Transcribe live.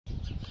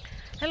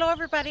Hello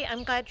everybody,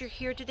 I'm glad you're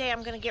here today.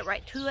 I'm going to get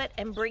right to it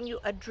and bring you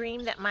a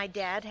dream that my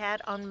dad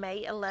had on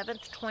May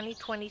 11th,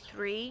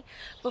 2023.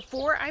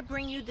 Before I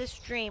bring you this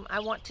dream, I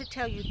want to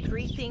tell you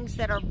 3 things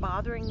that are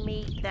bothering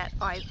me that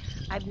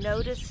I've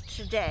noticed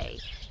today.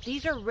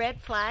 These are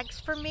red flags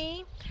for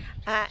me.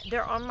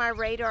 They're on my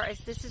radar as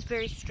this is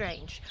very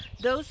strange.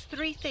 Those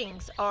 3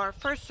 things are,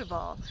 first of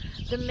all,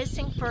 the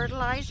missing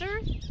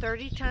fertilizer,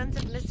 30 tons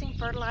of missing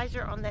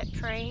fertilizer on that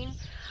train.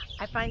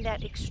 I find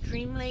that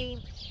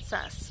extremely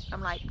sus. I'm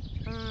like,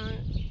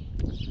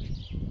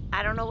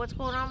 I don't know what's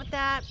going on with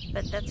that,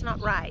 but that's not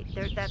right.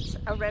 That's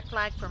a red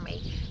flag for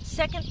me.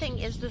 Second thing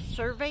is the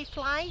survey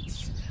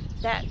flights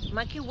that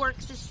Monkey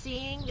Works is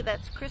seeing,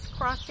 that's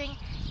crisscrossing.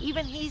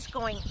 Even he's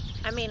going,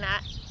 I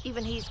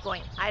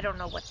don't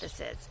know what this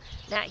is.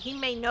 Now, he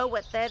may know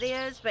what that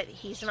is, but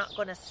he's not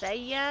going to say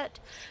yet.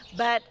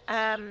 But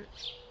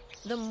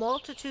the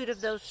multitude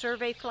of those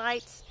survey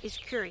flights is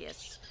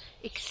curious.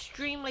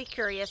 Extremely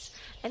curious.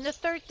 And the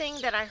third thing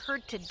that I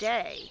heard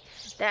today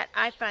that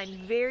I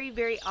find very,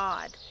 very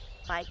odd,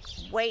 like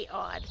way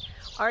odd,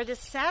 are the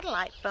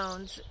satellite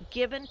phones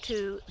given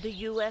to the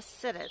U.S.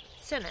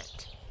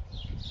 Senate.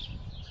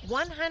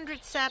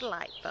 100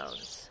 satellite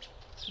phones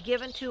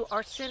given to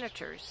our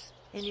senators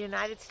in the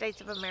United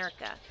States of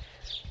America.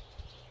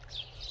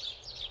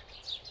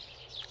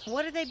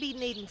 What do they be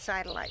needing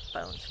satellite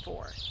phones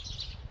for?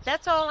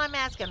 That's all I'm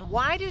asking.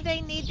 Why do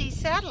they need these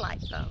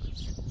satellite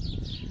phones?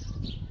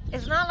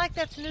 It's not like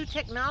that's new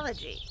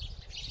technology.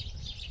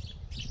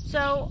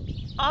 So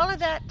all of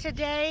that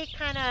today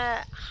kind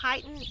of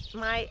heightened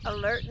my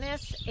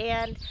alertness,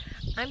 and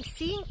I'm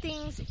seeing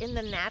things in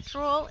the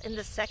natural, in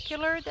the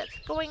secular that's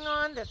going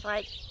on that's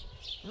like,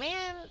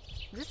 man,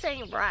 this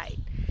ain't right.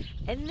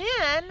 And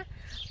then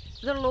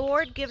the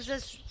Lord gives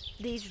us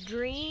these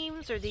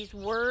dreams or these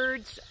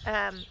words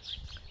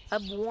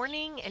of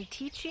warning and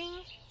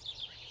teaching.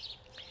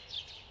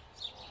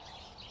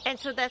 And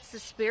so that's the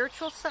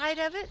spiritual side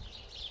of it.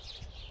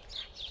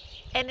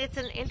 And it's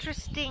an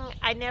interesting,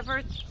 I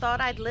never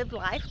thought I'd live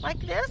life like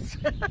this.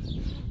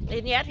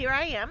 And yet here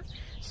I am.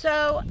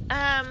 So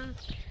I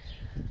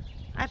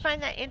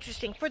find that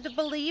interesting. For the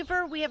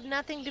believer, we have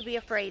nothing to be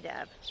afraid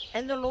of.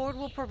 And the Lord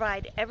will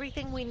provide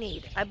everything we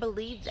need. I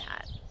believe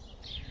that.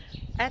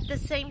 At the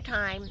same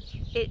time,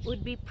 it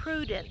would be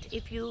prudent,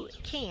 if you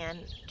can,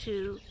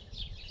 to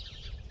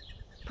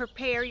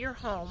prepare your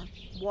home,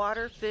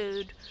 water,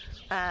 food,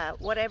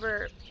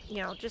 whatever,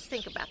 just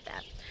think about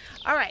that.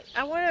 All right,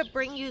 I want to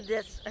bring you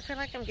this. I feel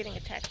like I'm getting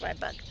attacked by a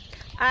bug.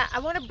 I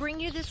want to bring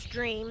you this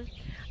dream.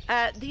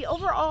 The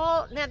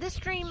overall, now this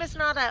dream is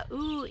not a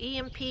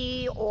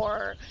EMP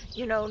or,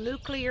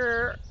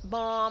 nuclear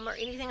bomb or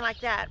anything like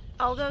that.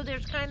 Although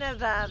there's kind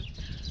of,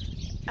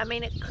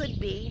 it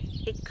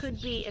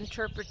could be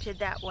interpreted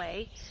that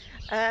way.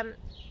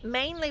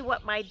 Mainly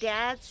what my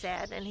dad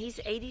said, and he's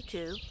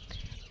 82.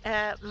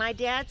 My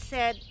dad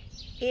said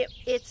it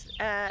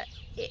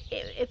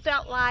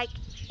felt like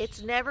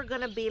it's never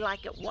going to be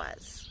like it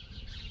was.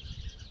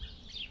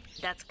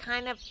 That's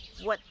kind of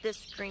what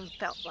this dream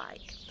felt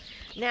like.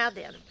 Now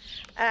then,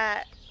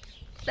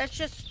 let's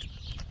just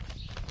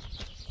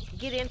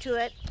get into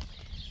it.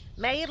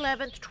 May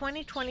 11th,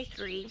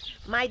 2023,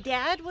 my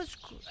dad was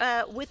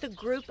with a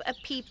group of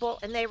people,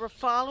 and they were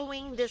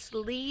following this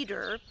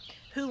leader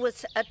who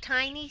was a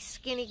tiny,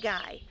 skinny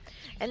guy.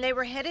 And they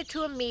were headed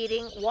to a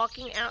meeting,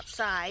 walking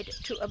outside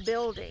to a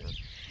building.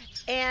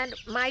 And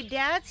my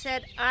dad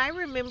said, I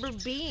remember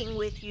being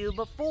with you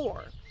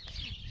before.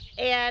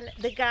 And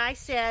the guy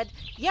said,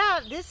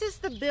 yeah, this is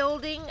the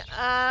building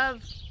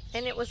of,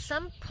 and it was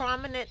some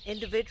prominent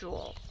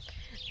individual.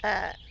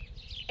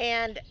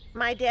 And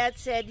my dad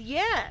said,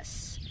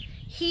 yes.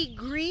 He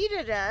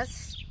greeted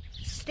us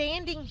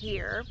standing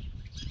here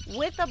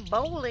with a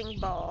bowling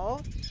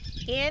ball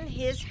in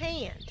his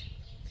hand.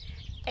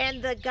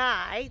 And the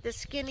guy, the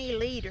skinny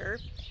leader,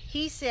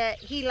 he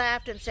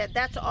laughed and said,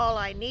 that's all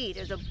I need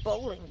is a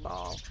bowling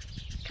ball.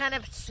 Kind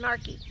of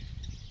snarky.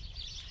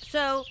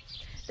 So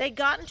they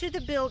got into the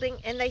building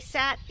and they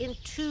sat in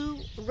 2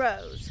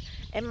 rows.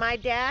 And my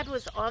dad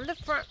was on the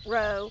front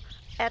row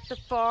at the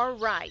far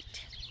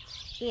right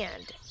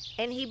end.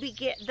 And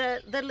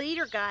the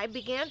leader guy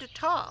began to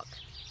talk.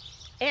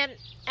 And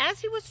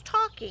as he was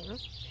talking,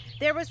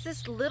 there was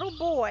this little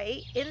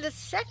boy in the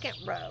second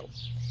row.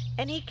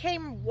 And he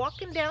came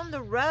walking down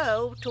the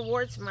row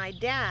towards my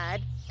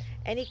dad.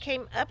 And he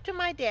came up to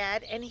my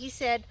dad and he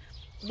said,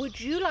 would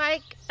you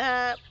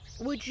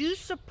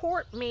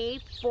support me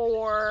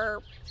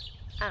for,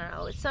 I don't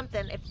know, it's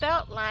something. It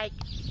felt like,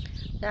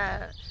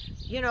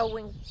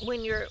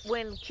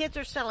 when kids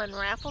are selling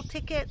raffle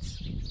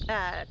tickets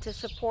to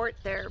support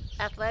their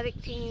athletic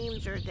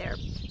teams or their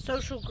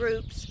social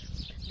groups,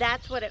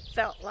 that's what it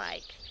felt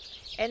like.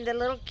 And the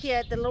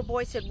little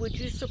boy said, would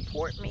you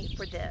support me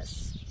for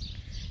this?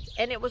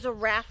 And it was a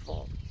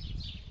raffle.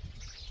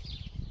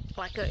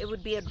 It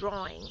would be a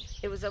drawing.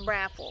 It was a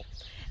raffle.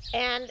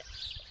 And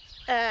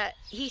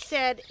he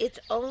said, it's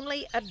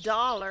only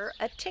 $1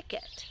 a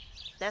ticket.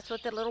 That's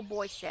what the little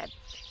boy said.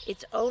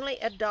 It's only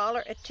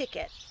 $1 a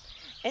ticket.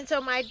 And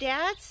so my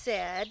dad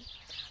said,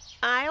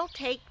 I'll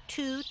take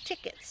 2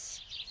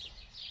 tickets.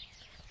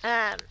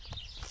 The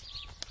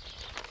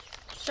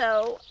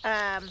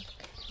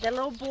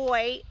little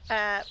boy,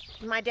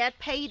 my dad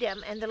paid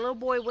him, and the little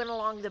boy went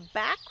along the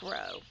back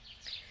row.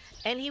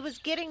 And he was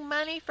getting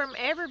money from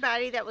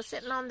everybody that was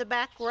sitting on the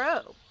back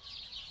row.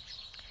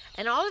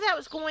 And all of that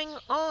was going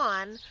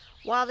on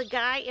while the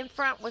guy in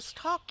front was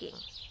talking.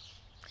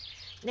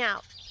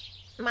 Now,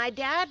 my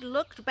dad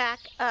looked back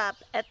up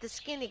at the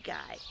skinny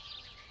guy.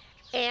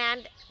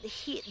 And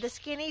the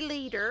skinny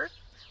leader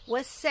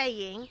was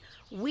saying,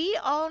 we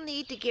all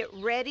need to get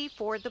ready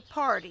for the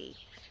party.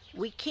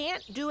 We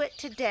can't do it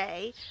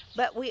today,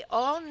 but we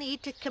all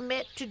need to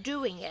commit to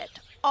doing it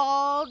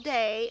all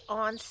day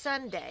on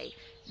Sunday.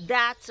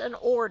 That's an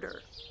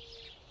order.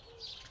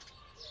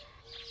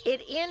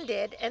 It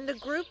ended, and the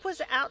group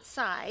was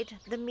outside.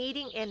 The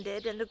meeting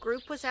ended, and the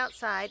group was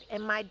outside,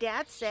 and my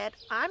dad said,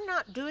 I'm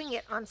not doing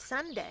it on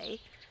Sunday.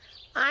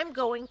 I'm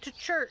going to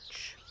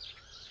church.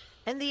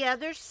 And the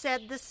others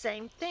said the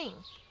same thing.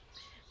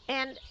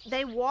 And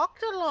they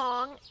walked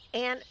along,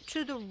 and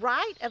to the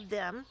right of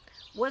them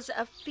was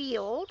a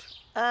field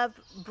of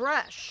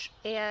brush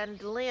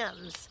and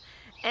limbs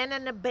and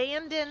an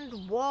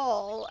abandoned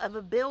wall of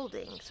a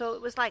building. So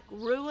it was like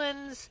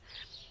ruins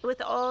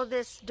with all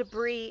this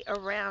debris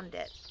around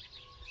it.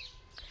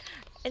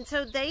 And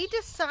so they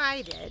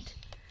decided,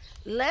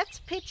 let's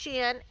pitch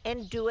in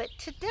and do it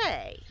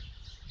today.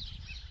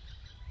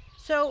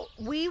 So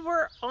we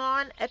were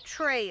on a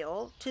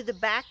trail to the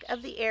back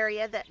of the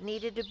area that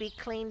needed to be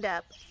cleaned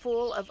up,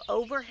 full of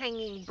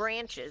overhanging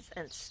branches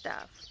and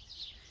stuff.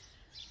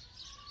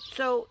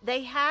 So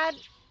they had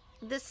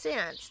the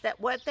sense that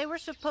what they were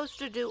supposed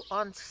to do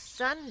on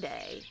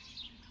Sunday,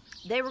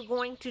 they were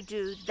going to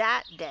do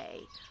that day,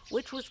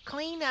 which was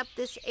clean up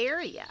this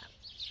area.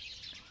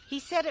 He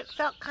said it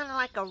felt kind of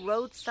like a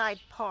roadside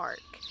park.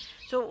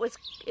 So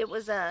it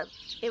was a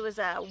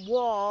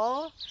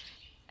wall,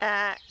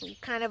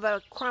 kind of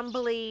a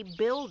crumbly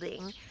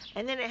building,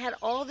 and then it had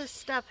all this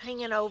stuff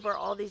hanging over,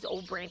 all these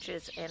old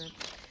branches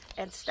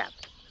and stuff.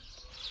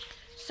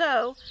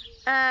 So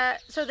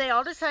they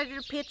all decided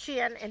to pitch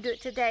in and do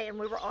it today, and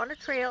we were on a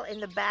trail in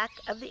the back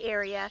of the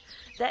area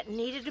that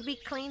needed to be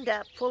cleaned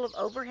up, full of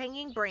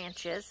overhanging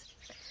branches.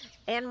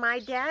 And my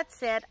dad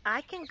said,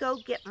 I can go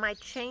get my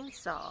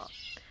chainsaw,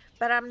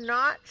 but I'm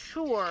not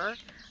sure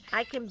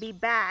I can be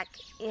back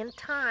in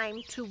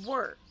time to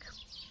work.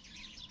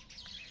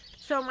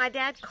 So my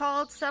dad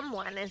called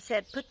someone and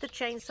said, put the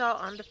chainsaw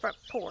on the front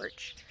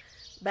porch,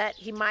 but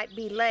he might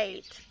be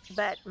late,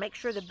 but make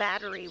sure the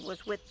battery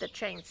was with the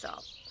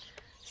chainsaw.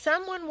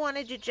 Someone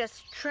wanted to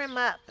just trim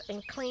up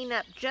and clean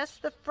up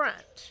just the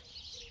front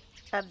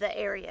of the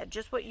area,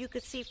 just what you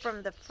could see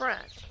from the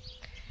front,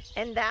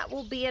 and that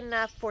will be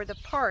enough for the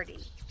party.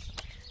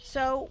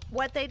 So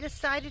what they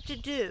decided to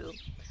do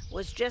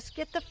was just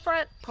get the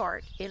front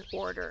part in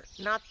order,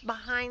 not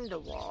behind the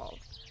wall,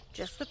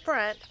 just the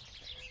front.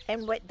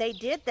 And what they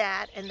did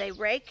that, and they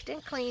raked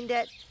and cleaned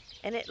it,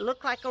 and it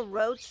looked like a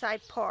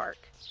roadside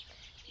park.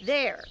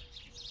 There,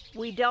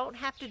 we don't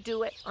have to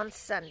do it on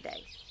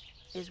Sunday,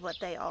 is what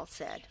they all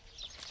said.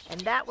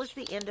 And that was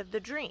the end of the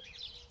dream.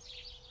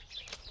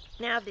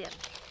 Now then,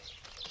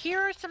 here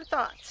are some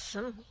thoughts.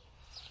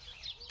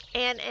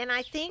 And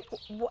I think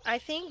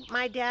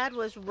my dad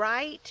was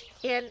right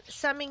in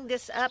summing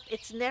this up.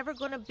 It's never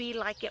going to be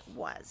like it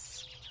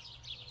was.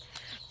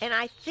 And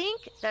I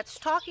think that's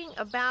talking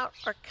about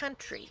our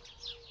country.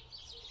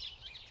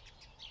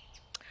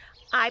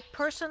 I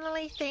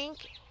personally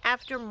think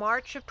after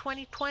March of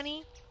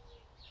 2020,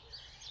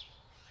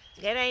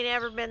 it ain't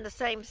ever been the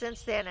same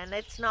since then, and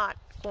it's not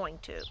going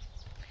to.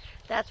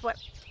 That's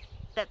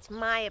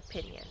my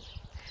opinion.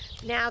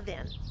 Now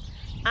then,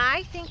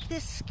 I think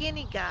this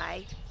skinny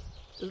guy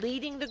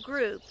leading the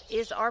group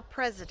is our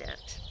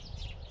president.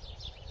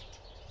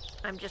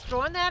 I'm just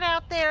throwing that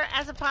out there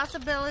as a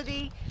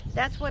possibility.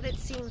 That's what it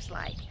seems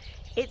like.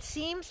 It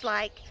seems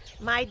like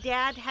my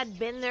dad had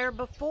been there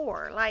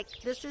before. Like,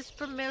 this is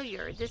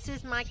familiar. This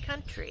is my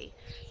country.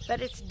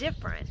 But it's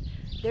different.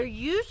 There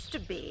used to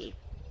be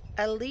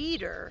a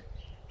leader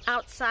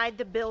outside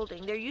the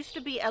building. There used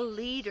to be a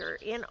leader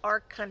in our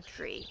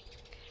country.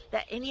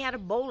 And he had a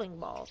bowling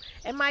ball.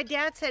 And my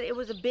dad said it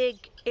was a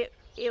big...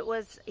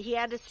 he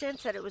had a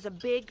sense that it was a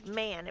big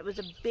man. It was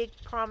a big,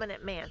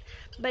 prominent man.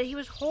 But he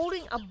was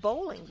holding a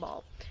bowling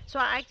ball. So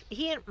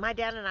my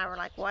dad and I were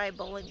like, why a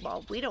bowling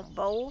ball? We don't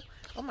bowl.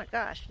 Oh my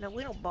gosh, no,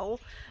 we don't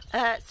bowl.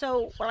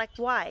 So we're like,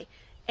 why?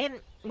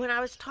 And when I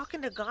was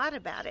talking to God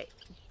about it,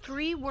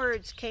 3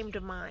 words came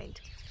to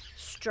mind: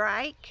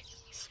 strike,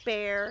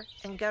 spare,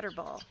 and gutter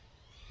ball.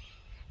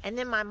 And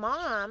then my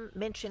mom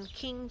mentioned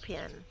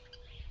kingpin,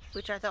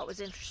 which I thought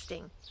was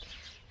interesting.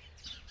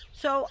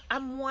 So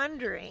I'm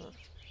wondering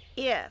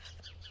if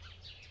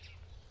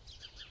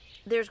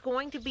there's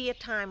going to be a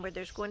time where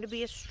there's going to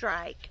be a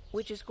strike,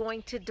 which is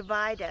going to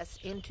divide us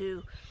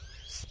into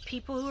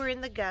people who are in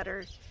the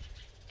gutter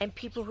and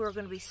people who are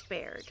going to be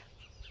spared.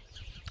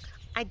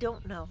 I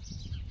don't know.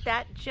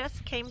 That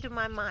just came to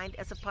my mind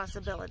as a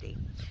possibility.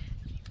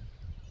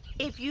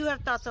 If you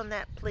have thoughts on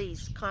that,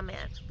 please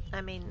comment.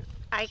 I mean,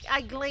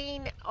 I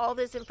glean all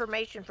this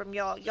information from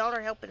y'all. Y'all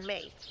are helping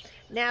me.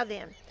 Now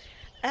then,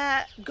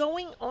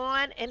 going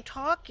on and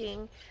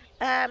talking,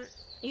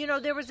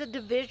 there was a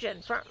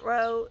division, front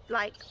row,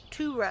 like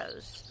 2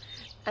 rows.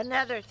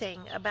 Another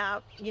thing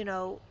about,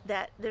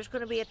 that there's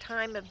going to be a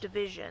time of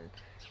division.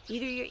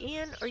 Either you're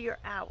in or you're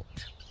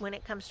out when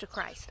it comes to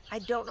Christ. I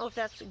don't know if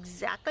that's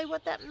exactly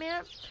what that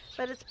meant,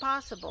 but it's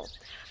possible.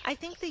 I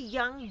think the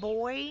young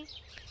boy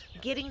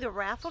getting the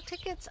raffle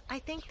tickets, I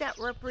think that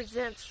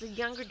represents the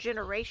younger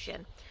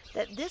generation.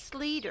 That this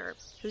leader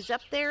who's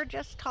up there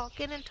just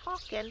talking and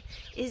talking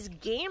is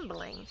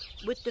gambling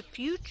with the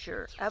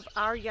future of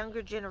our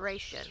younger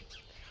generation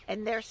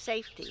and their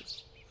safety.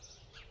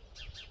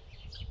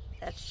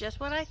 That's just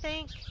what I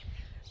think.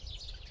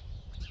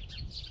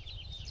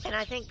 And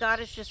I think God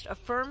is just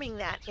affirming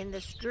that in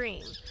this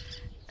dream.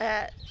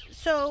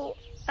 So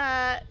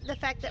the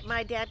fact that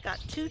my dad got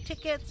 2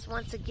 tickets,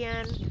 once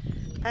again,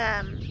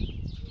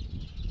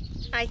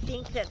 I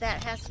think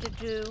that has to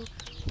do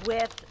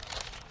with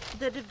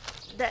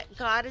that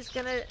God is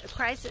going to,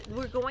 Christ,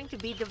 we're going to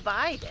be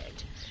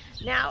divided.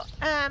 Now,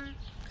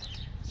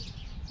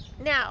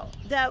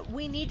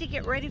 we need to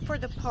get ready for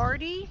the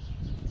party.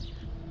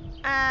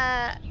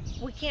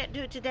 We can't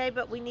do it today,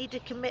 but we need to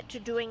commit to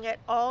doing it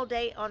all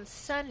day on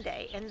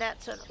Sunday, and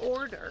that's an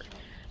order.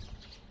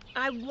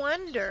 I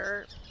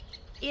wonder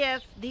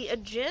if the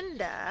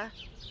agenda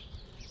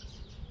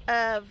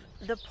of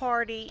the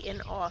party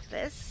in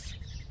office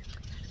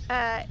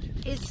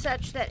is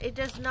such that it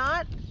does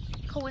not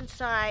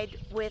coincide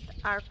with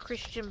our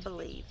Christian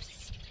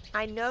beliefs.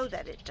 I know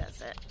that it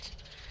doesn't.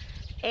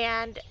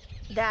 And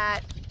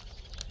that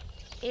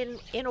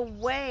in a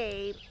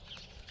way,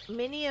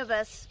 many of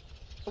us,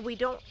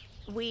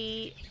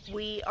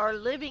 we are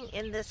living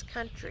in this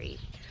country.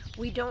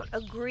 We don't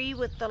agree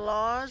with the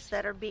laws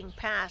that are being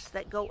passed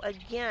that go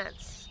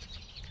against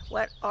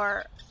what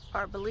our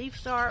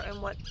beliefs are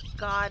and what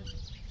God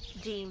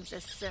deems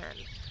as sin.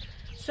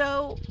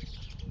 So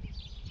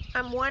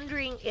I'm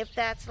wondering if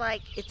that's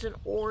like it's an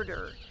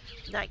order.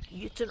 Like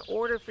it's an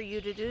order for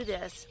you to do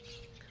this.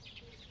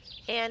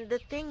 And the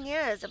thing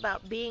is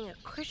about being a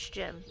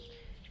Christian,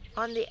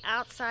 on the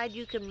outside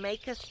you can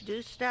make us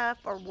do stuff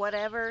or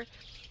whatever,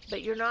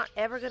 but you're not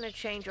ever going to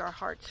change our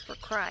hearts for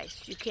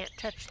Christ. You can't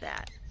touch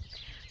that.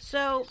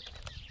 So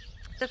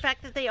the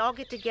fact that they all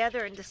get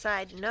together and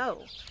decide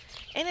no.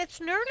 And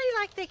it's nearly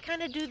like they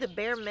kind of do the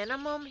bare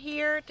minimum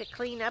here to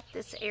clean up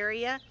this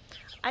area.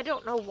 I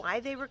don't know why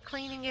they were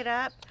cleaning it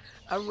up.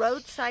 A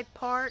roadside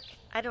park,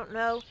 I don't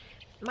know.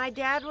 My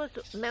dad was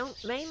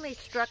mainly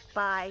struck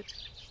by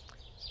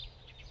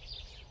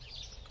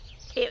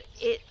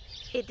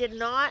it did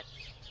not,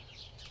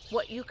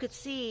 what you could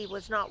see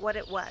was not what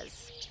it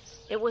was.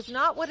 It was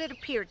not what it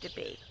appeared to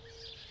be.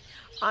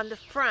 On the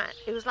front,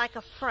 it was like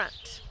a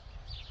front.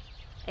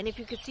 And if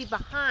you could see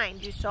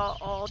behind, you saw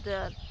all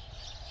the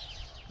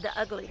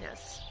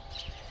ugliness.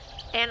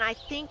 And I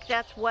think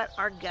that's what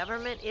our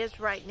government is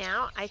right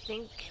now. I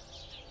think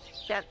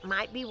that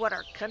might be what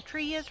our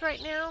country is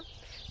right now.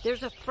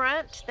 There's a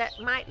front that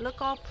might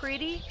look all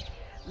pretty,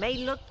 may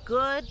look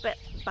good, but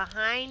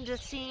behind the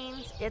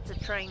scenes, it's a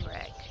train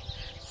wreck.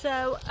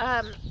 So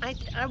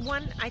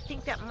I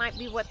think that might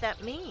be what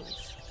that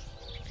means.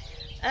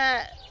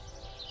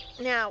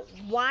 Now,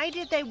 why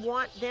did they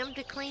want them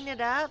to clean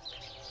it up?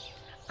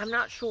 I'm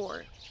not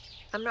sure.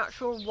 I'm not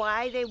sure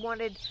why they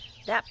wanted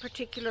that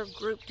particular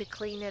group to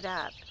clean it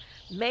up.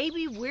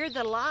 Maybe we're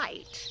the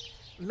light.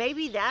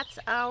 Maybe that's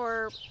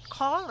our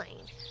calling.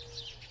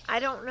 I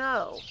don't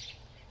know.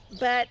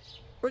 But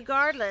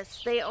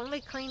regardless, they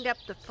only cleaned up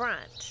the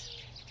front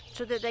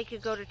so that they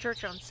could go to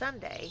church on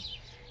Sunday.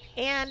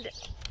 And,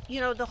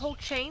 the whole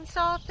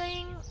chainsaw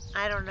thing,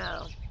 I don't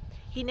know.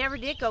 He never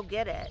did go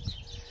get it.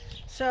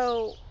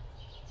 So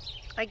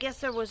I guess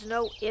there was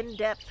no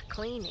in-depth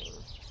cleaning.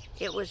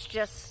 It was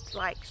just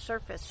like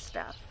surface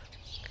stuff.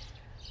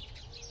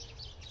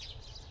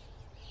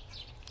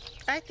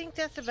 I think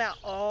that's about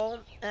all.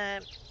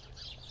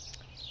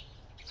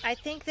 I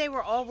think they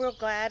were all real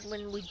glad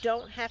when we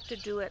don't have to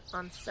do it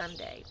on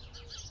Sunday.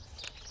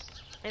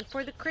 And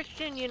for the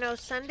Christian,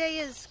 Sunday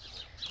is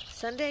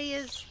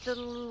the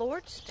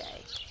Lord's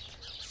day.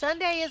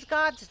 Sunday is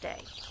God's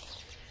day,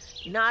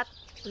 not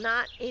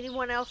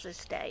anyone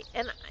else's day.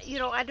 And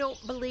I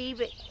don't believe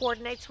it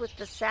coordinates with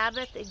the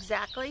Sabbath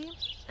exactly.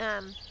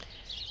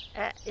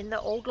 In the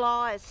old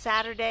law as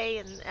Saturday,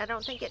 and I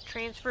don't think it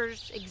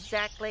transfers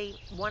exactly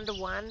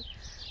 1-to-1,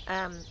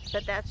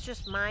 but that's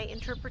just my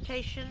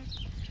interpretation.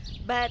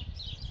 But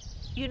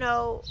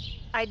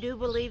I do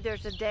believe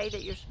there's a day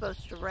that you're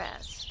supposed to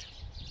rest,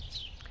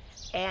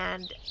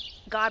 and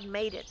God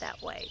made it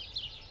that way.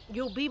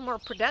 You'll be more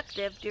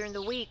productive during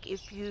the week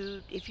if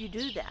you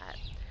do that.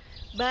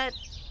 But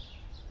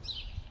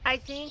I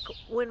think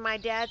when my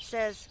dad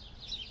says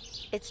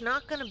it's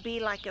not going to be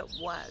like it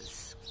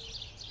was,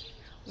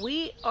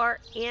 we are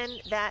in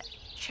that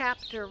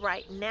chapter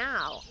right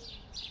now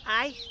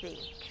I think.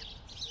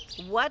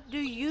 What do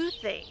you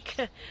think?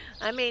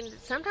 I mean,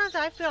 sometimes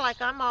I feel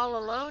like I'm all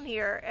alone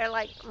here, and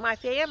like my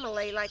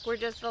family, like we're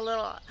just a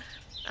little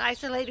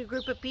isolated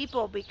group of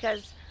people,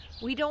 because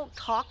we don't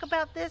talk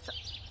about this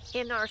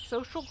in our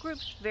social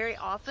groups very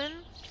often.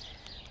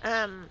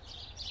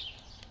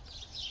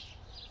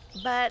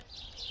 But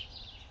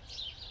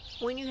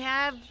when you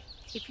have,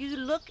 if you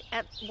look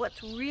at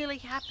what's really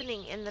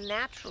happening in the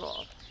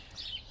natural,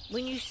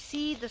 when you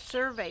see the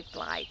survey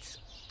flights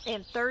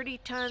and 30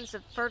 tons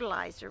of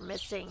fertilizer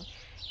missing,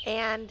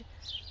 and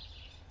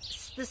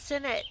the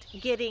Senate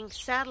getting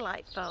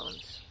satellite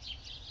phones,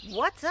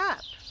 what's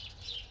up?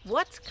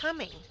 What's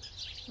coming?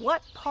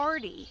 What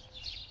party?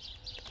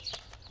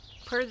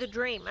 Per the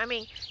dream. I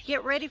mean,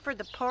 get ready for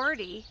the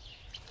party.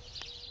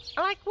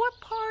 Like, what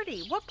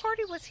party? What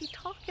party was he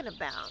talking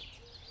about?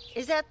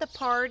 Is that the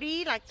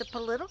party, like the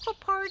political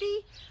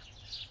party?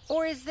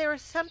 Or is there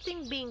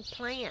something being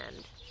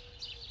planned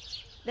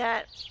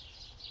that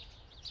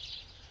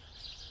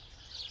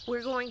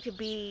we're going to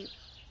be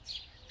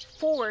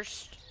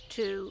forced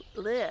to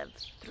live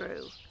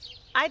through?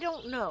 I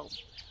don't know.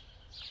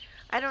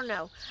 I don't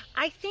know.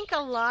 I think a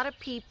lot of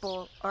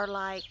people are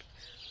like,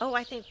 oh,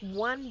 I think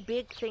one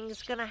big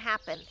thing's going to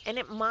happen. And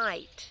it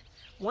might.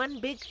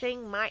 One big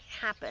thing might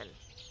happen.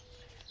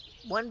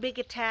 One big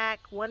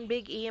attack, one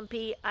big EMP,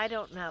 I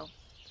don't know.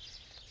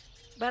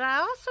 But I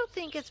also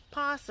think it's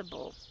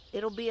possible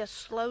it'll be a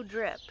slow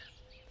drip.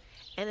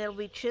 And it'll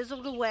be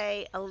chiseled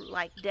away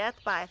like death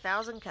by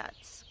 1,000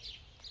 cuts.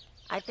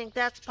 I think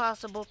that's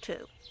possible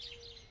too.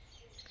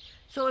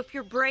 So if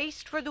you're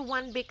braced for the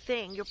one big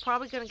thing, you're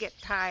probably going to get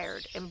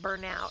tired and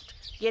burn out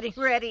getting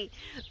ready,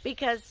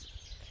 because,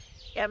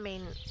 I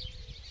mean,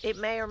 it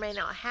may or may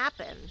not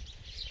happen.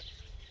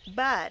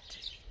 But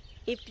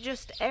if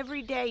just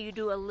every day you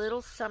do a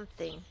little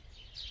something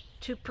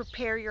to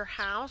prepare your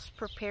house,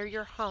 prepare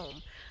your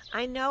home.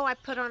 I know I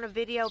put on a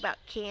video about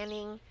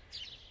canning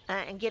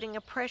and getting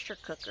a pressure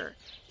cooker.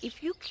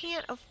 If you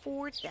can't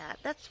afford that,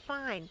 that's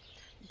fine.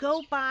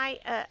 Go buy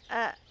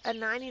a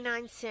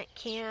 99-cent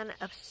can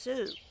of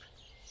soup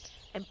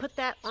and put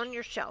that on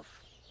your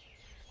shelf.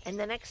 And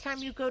the next time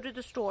you go to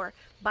the store,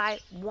 buy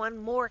one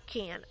more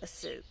can of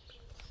soup.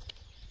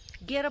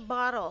 Get a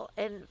bottle,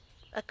 and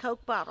a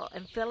Coke bottle,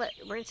 and fill it,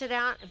 rinse it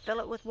out, and fill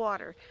it with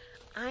water.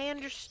 I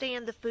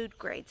understand the food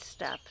grade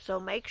stuff, so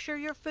make sure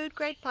your food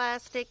grade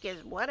plastic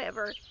is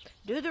whatever.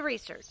 Do the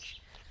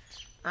research.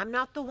 I'm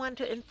not the one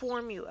to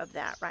inform you of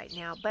that right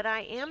now, but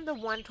I am the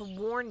one to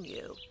warn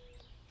you.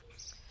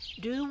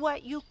 Do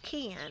what you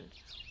can,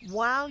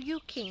 while you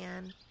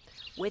can,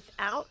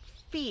 without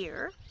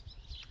fear,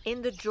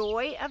 in the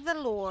joy of the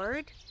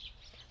Lord,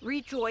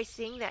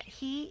 rejoicing that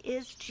He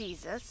is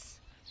Jesus,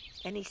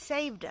 and He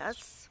saved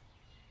us,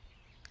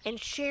 and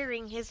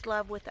sharing His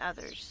love with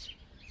others.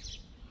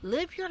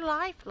 Live your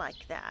life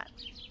like that.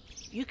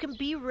 You can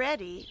be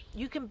ready,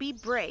 you can be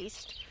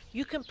braced,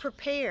 you can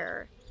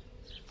prepare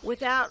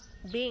without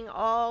being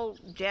all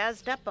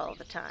jazzed up all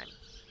the time.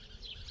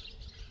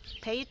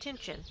 Pay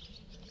attention.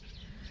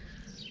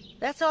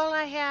 That's all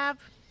I have.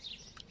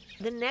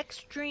 The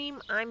next dream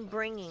I'm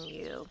bringing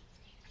you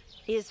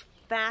is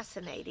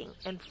fascinating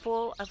and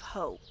full of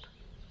hope.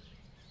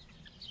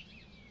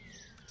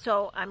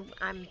 So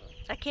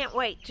I can't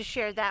wait to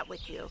share that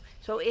with you.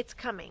 So it's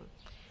coming.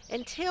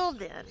 Until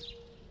then,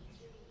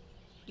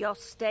 y'all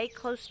stay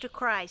close to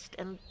Christ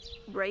and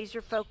raise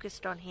your focus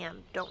on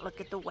Him. Don't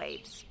look at the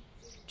waves.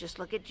 Just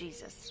look at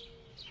Jesus.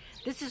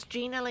 This is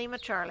Gina Lima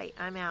Charlie.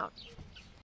 I'm out.